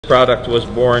product was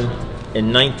born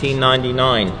in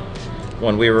 1999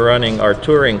 when we were running our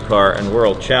touring car and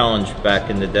World Challenge back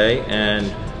in the day,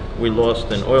 and we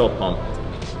lost an oil pump.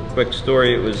 Quick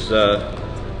story, it was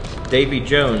Davy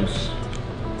Jones,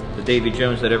 the Davy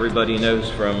Jones that everybody knows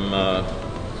from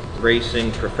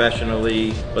racing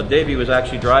professionally. But Davy was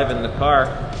actually driving the car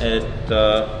at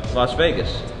Las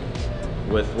Vegas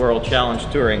with World Challenge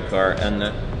touring car,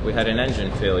 and we had an engine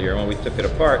failure. When we took it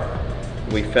apart,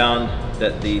 we found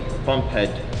that the pump had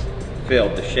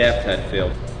failed, the shaft had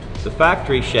failed. The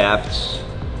factory shafts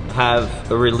have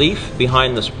a relief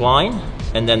behind the spline,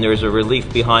 and then there's a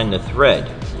relief behind the thread.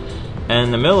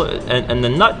 And the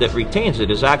nut that retains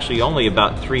it is actually only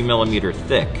about 3 millimeters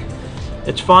thick.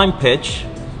 It's fine pitch,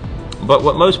 but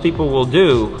what most people will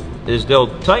do is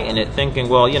they'll tighten it thinking,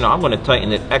 well, you know, I'm going to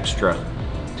tighten it extra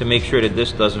to make sure that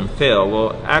this doesn't fail.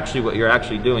 Well, actually what you're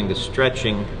actually doing is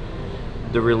stretching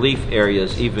the relief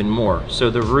areas even more. So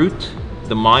the root,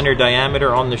 the minor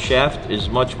diameter on the shaft, is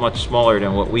much, much smaller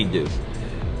than what we do.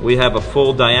 We have a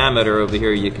full diameter over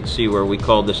here, you can see, where we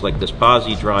call this like this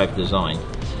posi drive design.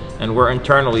 And we're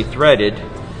internally threaded,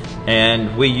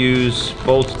 and we use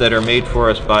bolts that are made for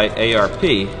us by ARP.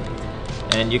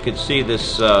 And you can see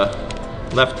this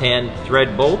left-hand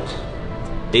thread bolt,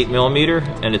 8 millimeter,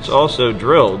 and it's also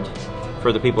drilled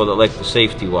for the people that like to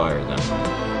safety wire them.